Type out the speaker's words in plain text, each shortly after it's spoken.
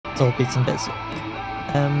So, ein bisschen besser.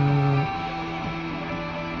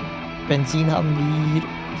 Benzin haben wir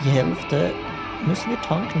die Hälfte. Müssen wir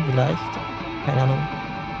tanken vielleicht? Keine Ahnung.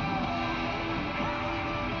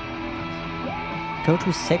 Go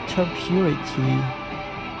to Sector Purity.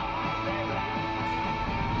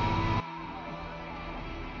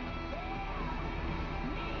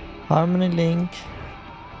 Harmony Link.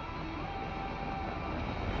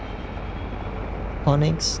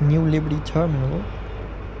 Onyx New Liberty Terminal.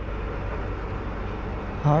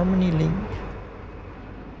 Harmony Link.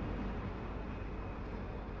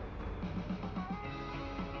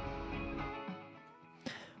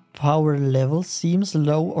 Power level seems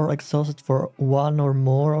low or exhausted for one or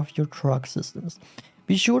more of your truck systems.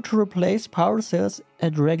 Be sure to replace power cells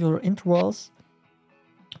at regular intervals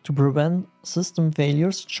to prevent system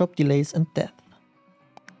failures, job delays and death.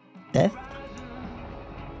 Death?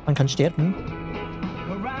 Man kann sterben.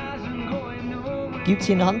 Gibt's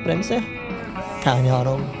hier eine Handbremse? Keine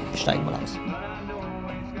Ahnung. Ich steige mal aus.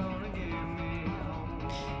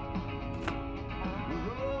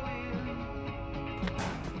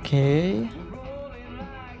 Okay.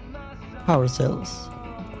 Power cells.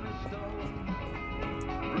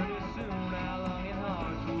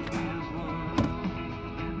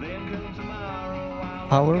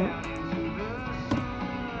 Power.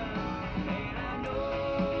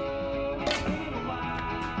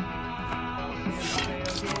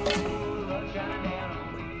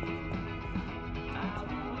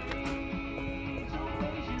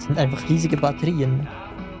 Das sind einfach riesige Batterien.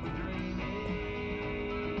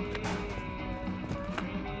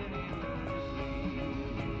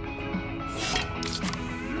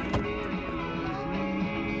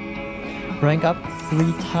 Rank up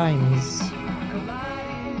 3 times.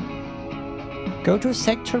 Go to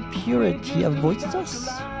Sector Purity. Wo ist das?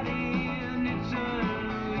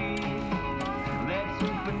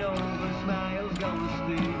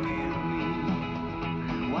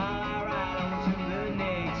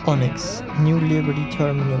 Onyx New Liberty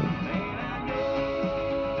Terminal.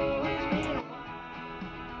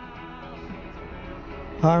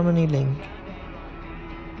 Harmony Link.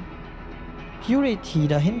 Purity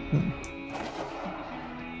da hinten.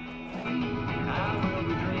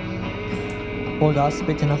 Vollgas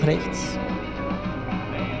bitte nach rechts.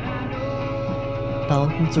 Da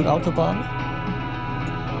unten zur Autobahn.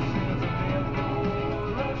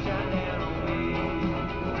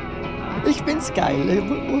 Ich find's geil,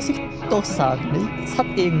 muss ich doch sagen. Es hat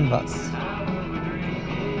irgendwas.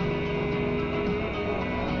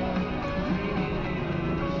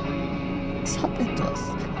 Es hat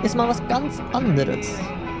etwas. Ist mal was ganz anderes.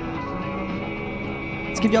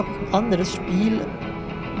 Es gibt ja auch ein anderes Spiel.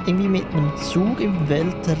 Irgendwie mit einem Zug im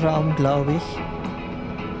Weltraum, glaube ich.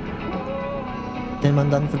 Den man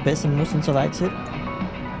dann verbessern muss und so weiter.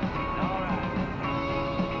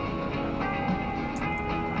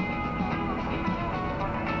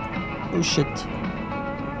 Oh shit.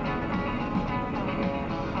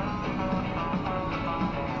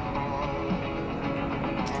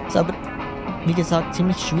 Ist aber, wie gesagt,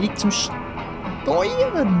 ziemlich schwierig zum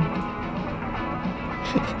Steuern.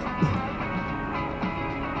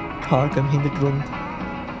 Cargo im Hintergrund.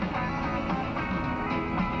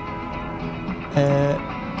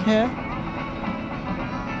 Okay.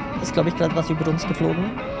 Ist, glaube ich, gerade was über uns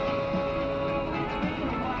geflogen.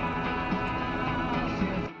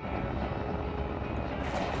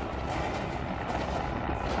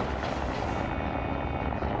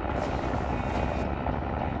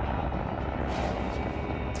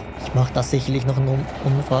 Ich mache das sicherlich noch einen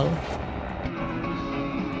Unfall.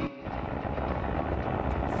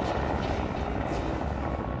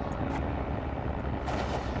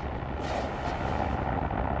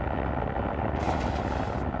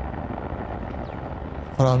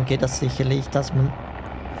 Vor allem geht das sicherlich, dass man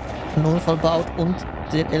einen Unfall baut und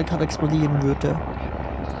der LKW explodieren würde.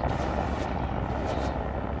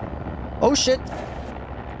 Oh shit!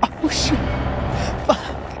 Oh shit! Fuck!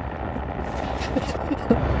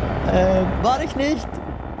 War ich nicht!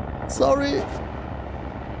 Sorry!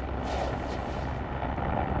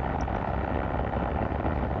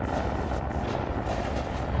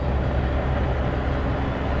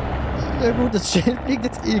 Ja gut, das Schild fliegt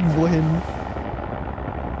jetzt irgendwo hin.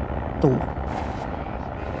 Doof.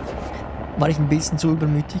 War ich ein bisschen zu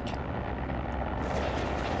übermütig?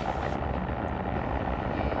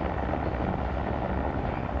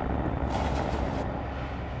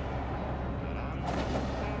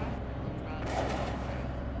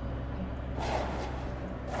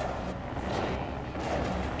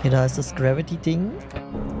 Okay, da ist das Gravity-Ding.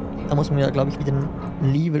 Da muss man ja, glaube ich, wieder einen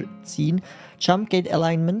Lever ziehen. Jump Gate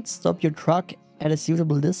Alignment. Stop your truck at a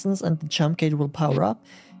suitable distance and the jump gate will power up.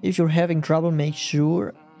 If you're having trouble, make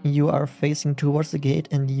sure you are facing towards the gate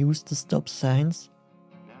and use the stop signs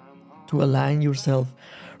to align yourself.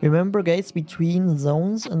 Remember, gates between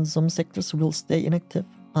zones and some sectors will stay inactive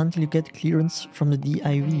until you get clearance from the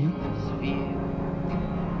DIV.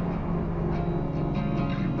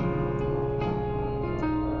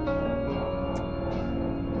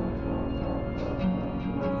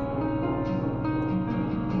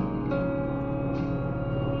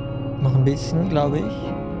 Noch ein bisschen, glaube ich.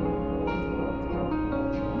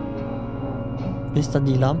 Bis dann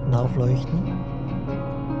die Lampen aufleuchten.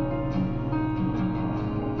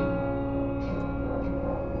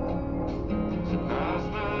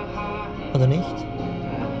 Oder nicht?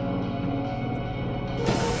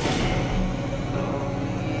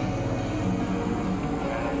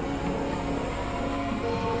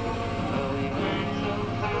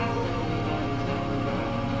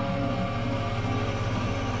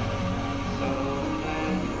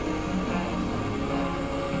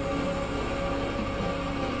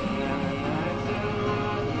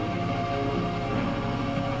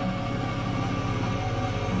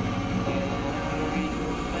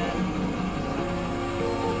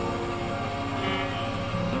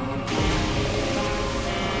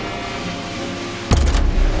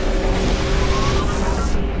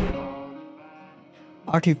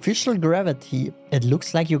 Artificial gravity. It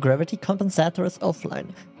looks like your gravity compensator is offline.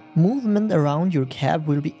 Movement around your cab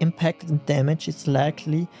will be impacted and damage is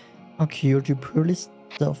likely occur to poorly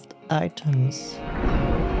stuffed items.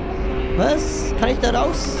 Was? Kann ich da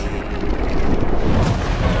raus?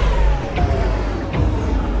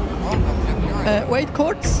 Wait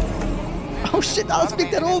kurz. Oh shit, alles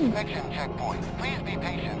fliegt herum. Please be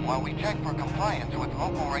patient while we check for compliance with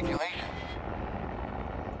local regulations.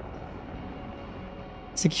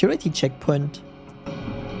 Security checkpoint.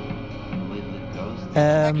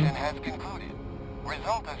 Section has concluded.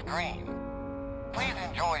 Result is green. Please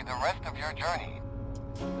enjoy the rest of your journey.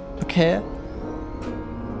 Okay.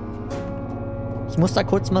 Ich muss da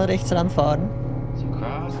kurz mal rechts ranfahren.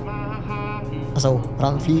 Also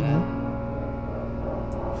ranfliegen.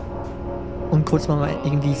 Und kurz mal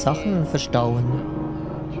irgendwie Sachen verstauen.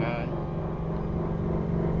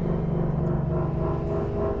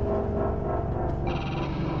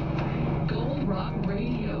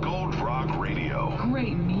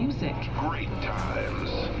 Great music. Great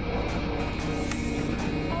times.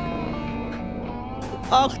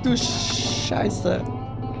 Ach du Scheiße.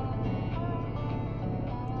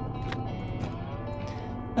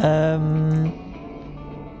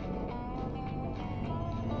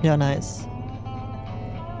 Ja, nice.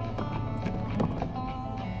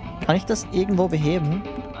 Kann ich das irgendwo beheben?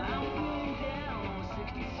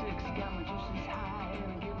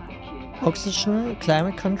 Oxygen,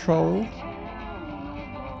 Climate Control,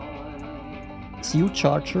 Suit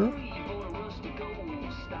Charger.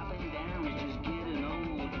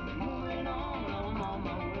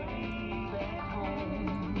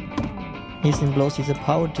 Hier sind bloß diese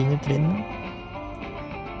Power-Dinge drin.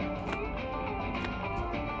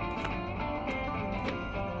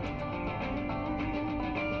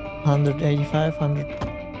 $185.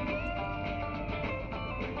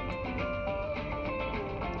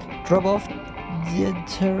 Drop off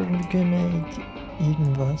determinate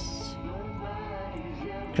irgendwas.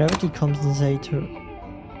 Gravity compensator.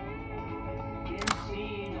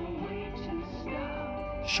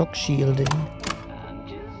 Shock shielding.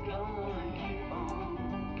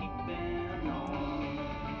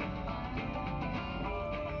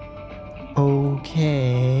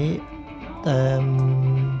 Okay.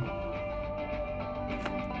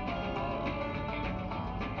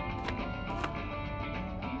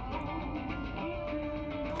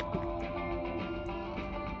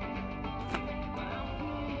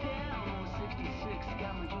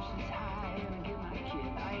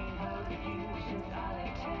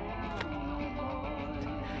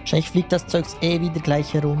 Wahrscheinlich fliegt das Zeugs eh wieder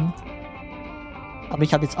gleich herum. Aber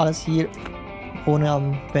ich habe jetzt alles hier vorne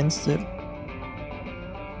am Fenster.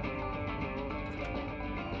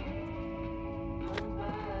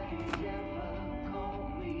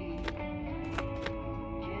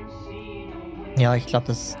 Ja, ich glaube,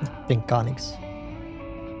 das bringt gar nichts.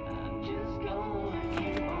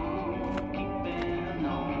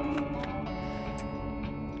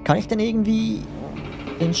 Kann ich denn irgendwie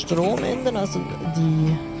den Strom ändern, also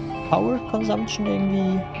die Power Consumption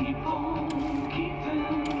irgendwie?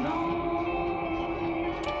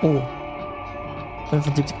 Oh,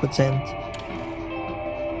 75%.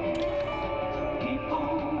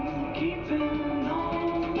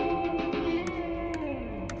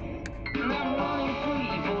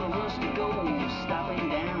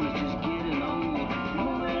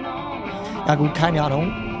 Ah gut, keine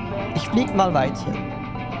Ahnung. Ich flieg mal weiter.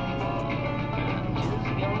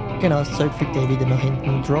 Genau, das Zeug fliegt eh wieder nach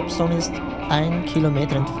hinten. Dropzone ist 1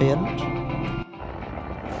 Kilometer entfernt.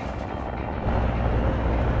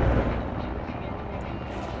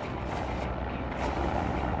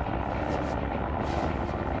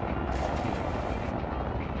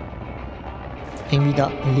 Irgendwie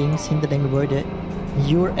da links hinter dem Gebäude.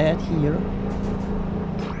 You're at here.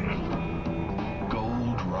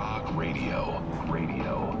 Gold Rock Radio.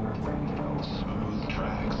 Smooth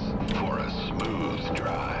tracks for a smooth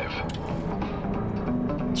drive.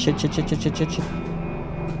 Shit.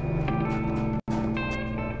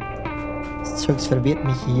 Das Zeugs verwirrt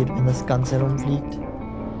mich hier, wenn das Ganze rumfliegt.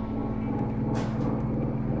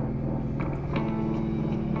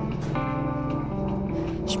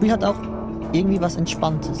 Das Spiel hat auch irgendwie was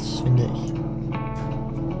Entspanntes, finde ich.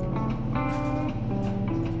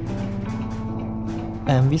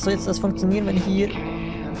 Wie soll jetzt das funktionieren, wenn hier...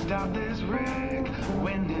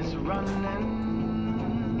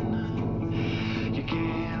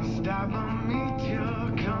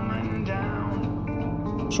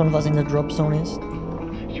 schon was in der Dropzone ist?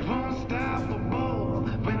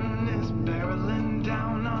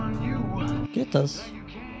 Geht das?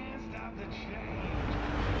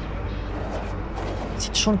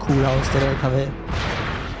 Sieht schon cool aus, der LKW.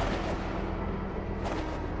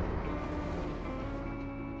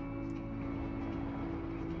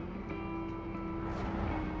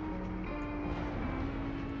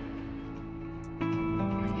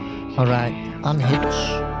 Alright,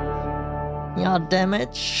 unhitch. Ja,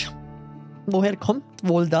 Damage. Woher kommt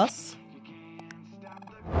wohl das?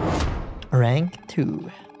 Rank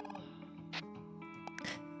 2.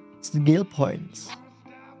 Skill Points.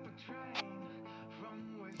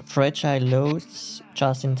 Fragile Loads,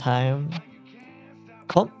 Just in Time.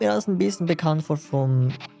 Kommt mir das ein bisschen bekannt vor vom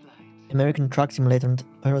American Truck Simulator und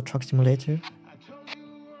Euro Truck Simulator.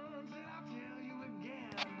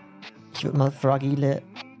 Ich würde mal fragile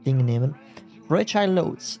Dinge nehmen. Fragile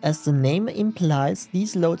loads. As the name implies,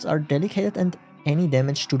 these loads are delicate and any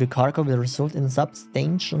damage to the cargo will result in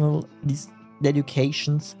substantial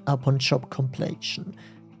dislocations upon job completion.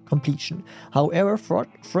 However,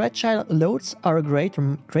 fragile loads are a great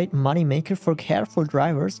money maker for careful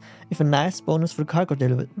drivers, with a nice bonus for cargo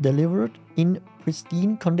delivered in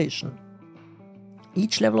pristine condition.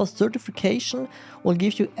 Each level of certification will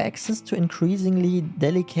give you access to increasingly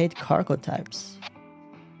delicate cargo types.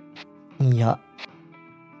 Ja.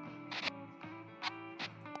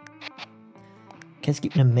 Okay, es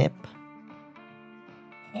gibt eine Map.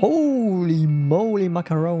 Holy moly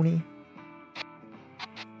Macaroni.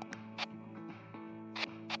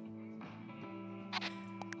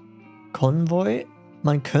 Konvoi.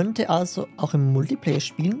 Man könnte also auch im Multiplayer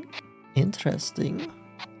spielen. Interesting.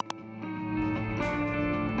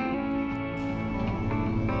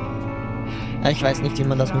 Ich weiß nicht, wie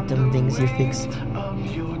man das mit dem Ding hier fixt.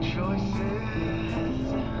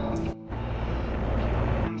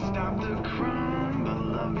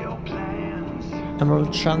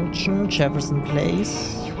 Emerald Junction, Jefferson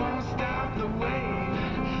Place.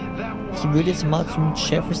 Ich würde jetzt mal zum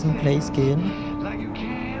Jefferson Place gehen.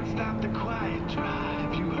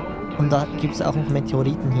 Und da gibt es auch noch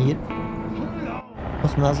Meteoriten hier.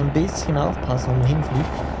 Muss man also ein bisschen aufpassen, wo man hinfliegt.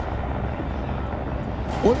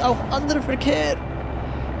 Und auch anderer Verkehr.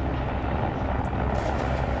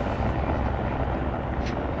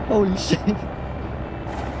 Holy shit.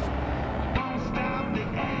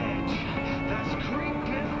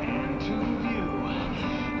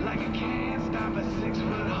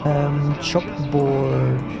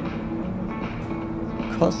 Chopboard.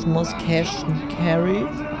 Cosmos Cash and Carry.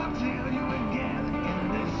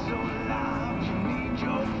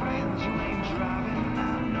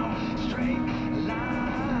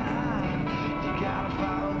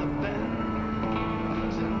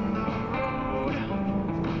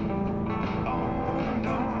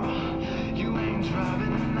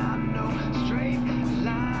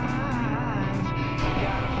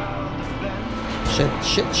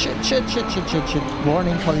 Shit.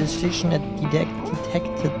 Warning, collision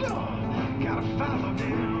detected.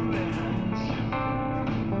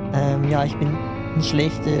 Ja, ich bin ein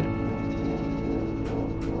schlechter.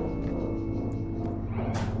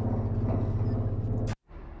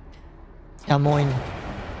 Ja, moin.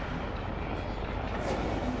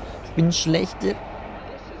 Ich bin ein schlechter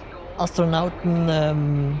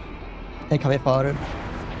Astronauten, LKW-Fahrer.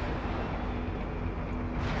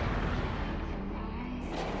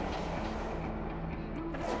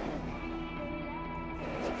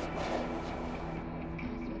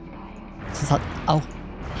 Das ist halt auch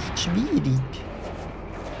echt schwierig.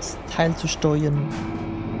 Teil zu steuern.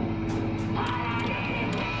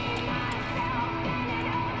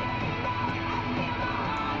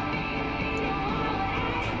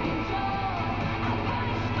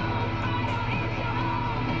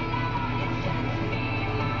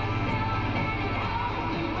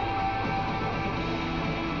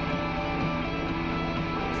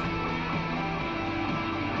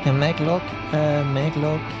 Ja, Maglock,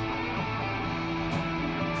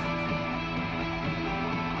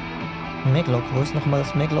 Maglock, wo ist nochmal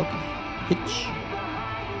das Maglock? Hitch.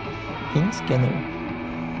 Pinscanner.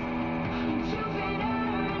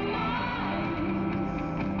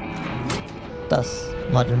 Das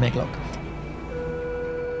war der Maglock.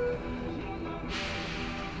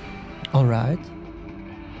 Alright.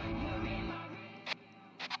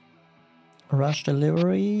 Rush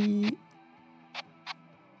Delivery.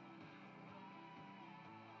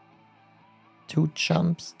 2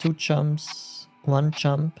 Jumps, 1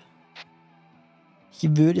 Jump.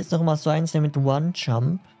 Ich würde jetzt noch mal so eins nehmen mit 1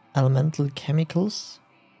 Jump. Elemental Chemicals.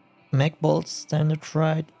 Magbolts, Standard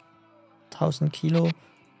Fried. 1000 Kilo.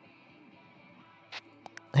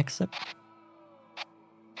 Accept.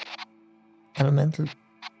 Elemental.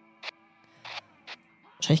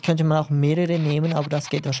 Wahrscheinlich könnte man auch mehrere nehmen, aber das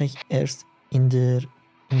geht wahrscheinlich erst in der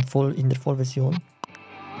Vollversion.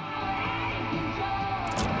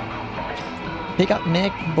 Pick up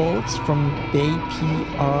mag bolts from Bay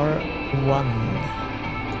PR1.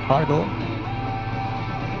 Cargo.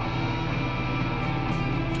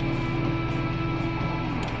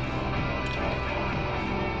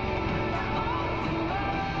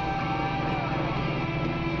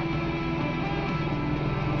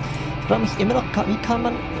 Ich frage mich immer noch, wie kann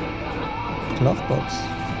man... Lochbox.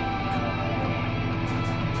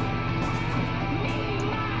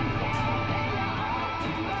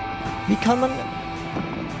 Wie kann man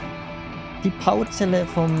die Powerzelle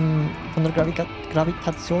von der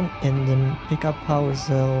Gravitation ändern? Pickup Power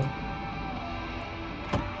Cell.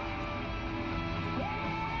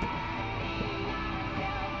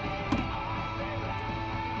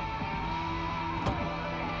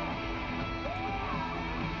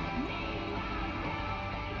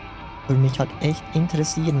 Würde mich halt echt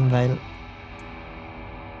interessieren, weil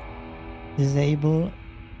Disable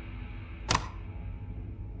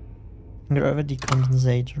Gravity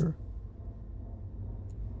Compensator.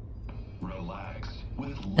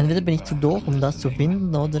 Entweder bin ich zu doof, um das zu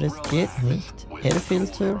finden, oder es geht nicht.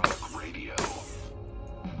 Airfilter.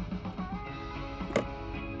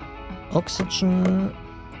 Oxygen.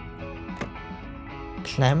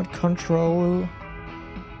 Climate Control.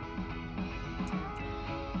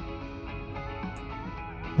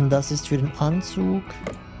 Und das ist für den Anzug.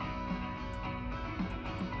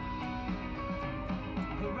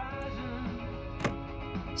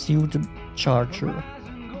 Suit Charger.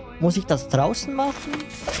 Muss ich das draußen machen?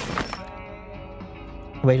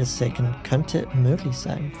 Wait a second. Könnte möglich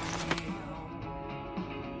sein.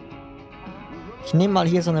 Ich nehme mal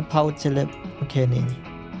hier so eine Powerzelle. Okay, nee.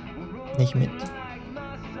 Nicht mit.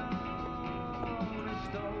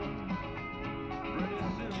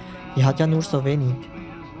 Die hat ja nur so wenig.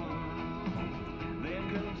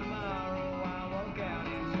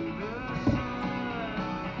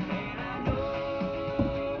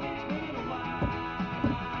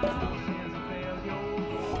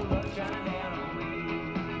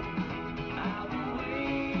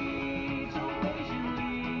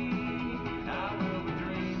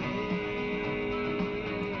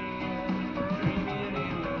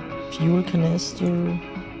 Fuel Canister.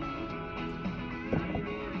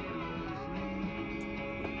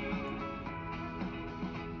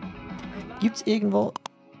 Gibt's irgendwo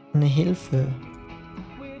eine Hilfe?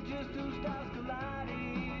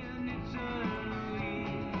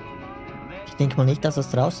 Ich denke mal nicht, dass das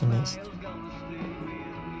draußen ist.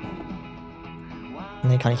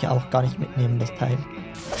 Ne, kann ich auch gar nicht mitnehmen, das Teil.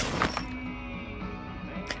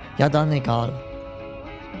 Ja, dann egal.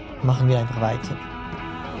 Machen wir einfach weiter.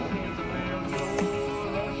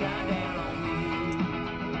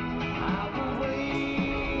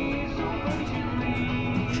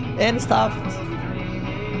 Ernsthaft?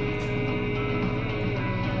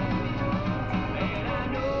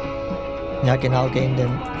 Ja, genau, gehen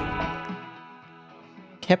den.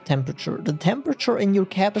 Cap temperature. The temperature in your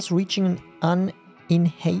cab is reaching an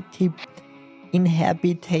inhabitable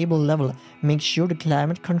level. Make sure the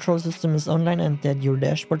climate control system is online and that your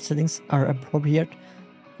dashboard settings are appropriate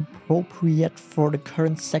for the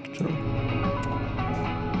current sector.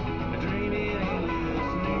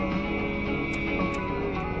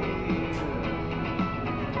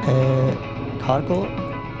 Cargo.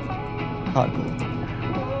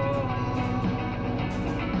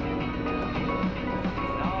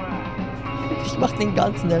 Ich mach den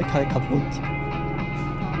ganzen LKW kaputt.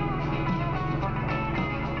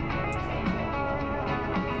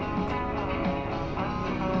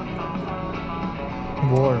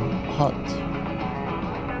 Warm, hot.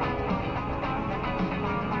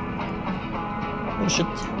 Oh shit.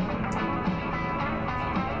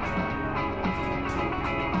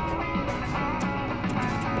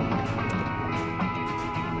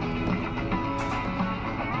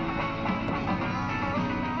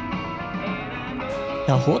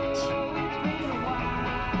 Ja, hot.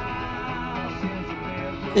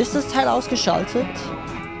 Ist das Teil ausgeschaltet?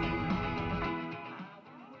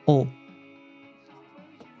 Oh.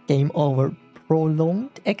 Game over.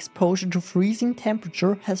 Prolonged exposure to freezing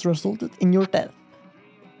temperature has resulted in your death.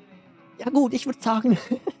 Ja gut, ich würde sagen,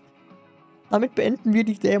 damit beenden wir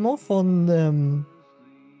die Demo von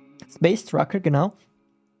Space Trucker, genau.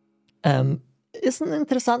 Ist ein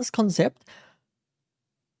interessantes Konzept.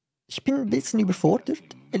 Ich bin ein bisschen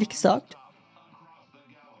überfordert, ehrlich gesagt.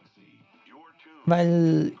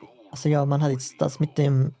 Weil, also ja, man hat jetzt das mit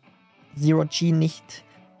dem Zero G nicht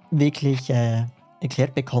wirklich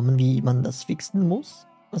erklärt bekommen, wie man das fixen muss,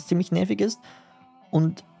 was ziemlich nervig ist.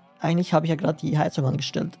 Und eigentlich habe ich ja gerade die Heizung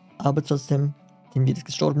angestellt, aber trotzdem sind wir jetzt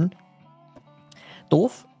gestorben.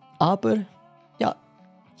 Doof, aber ja,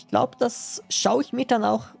 ich glaube, das schaue ich mir dann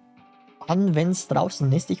auch an, wenn es draußen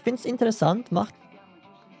ist. Ich finde es interessant, macht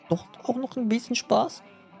doch auch noch ein bisschen Spaß.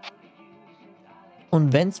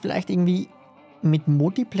 Und wenn es vielleicht irgendwie mit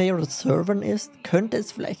Multiplayer oder Servern ist, könnte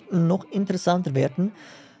es vielleicht noch interessanter werden.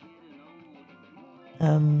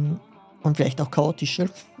 Und vielleicht auch chaotischer.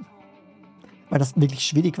 Weil das wirklich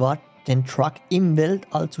schwierig war, den Truck im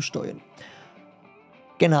Weltall zu steuern.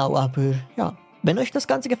 Genau, aber ja, wenn euch das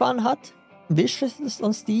Ganze gefallen hat, wischt es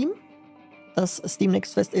on Steam. Das Steam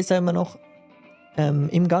Next Fest ist ja immer noch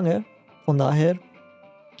im Gange. Von daher,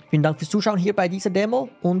 vielen Dank fürs Zuschauen hier bei dieser Demo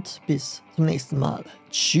und bis zum nächsten Mal.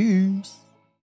 Tschüss!